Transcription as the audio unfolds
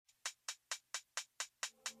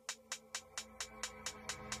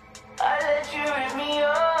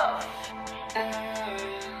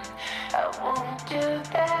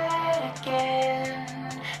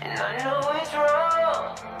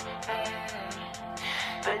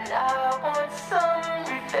But I want some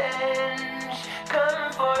revenge.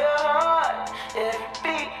 Coming for your heart. Every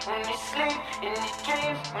beat when you sleep, in your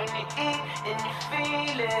dreams, when you eat, in your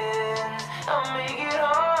feelings. I'll make it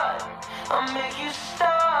hard, I'll make you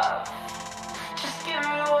stop. Just give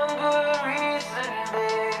me one good reason,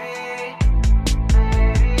 baby.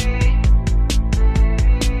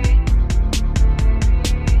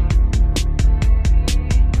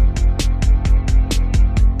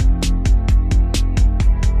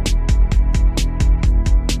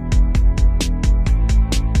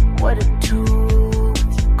 What a tool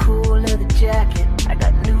with your cool leather jacket. I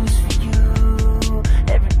got news for you.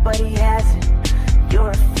 Everybody has it.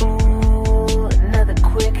 You're a fool. Another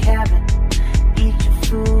quick habit. Eat your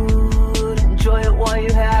food. Enjoy it while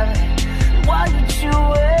you have it. While you chew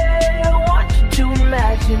it, I want you to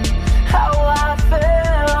imagine how I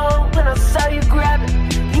felt when I saw you grab it.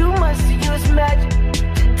 You must have used magic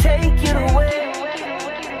to take it away.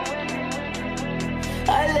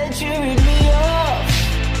 I let you read me off.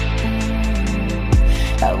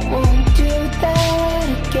 I won't do that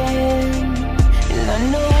again. And I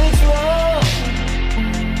know it's wrong,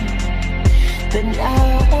 but now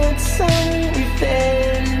I want some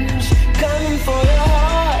revenge. Coming for your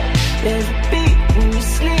heart. There's a beat when you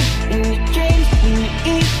sleep, in your dreams, when you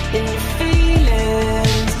eat, in your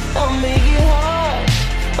feelings. I'll make it hard,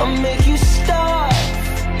 I'll make you stop.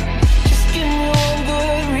 Just give me one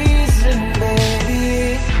good reason,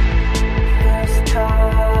 baby. First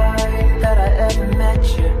time that I ever met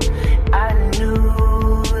you, I knew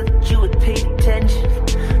that you would pay attention,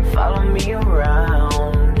 follow me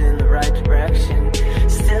around in the right direction.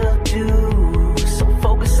 Still do, so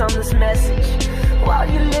focus on this message. While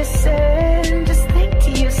you listen, just think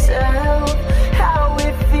to yourself how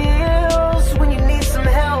it feels when you need some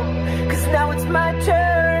help. Cause now it's my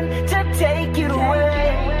turn to take it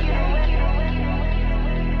away.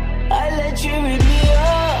 I let you read me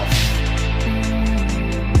off.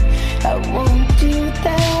 I won't do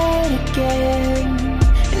that again.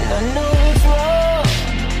 And I know it's wrong,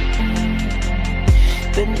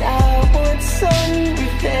 but now I want some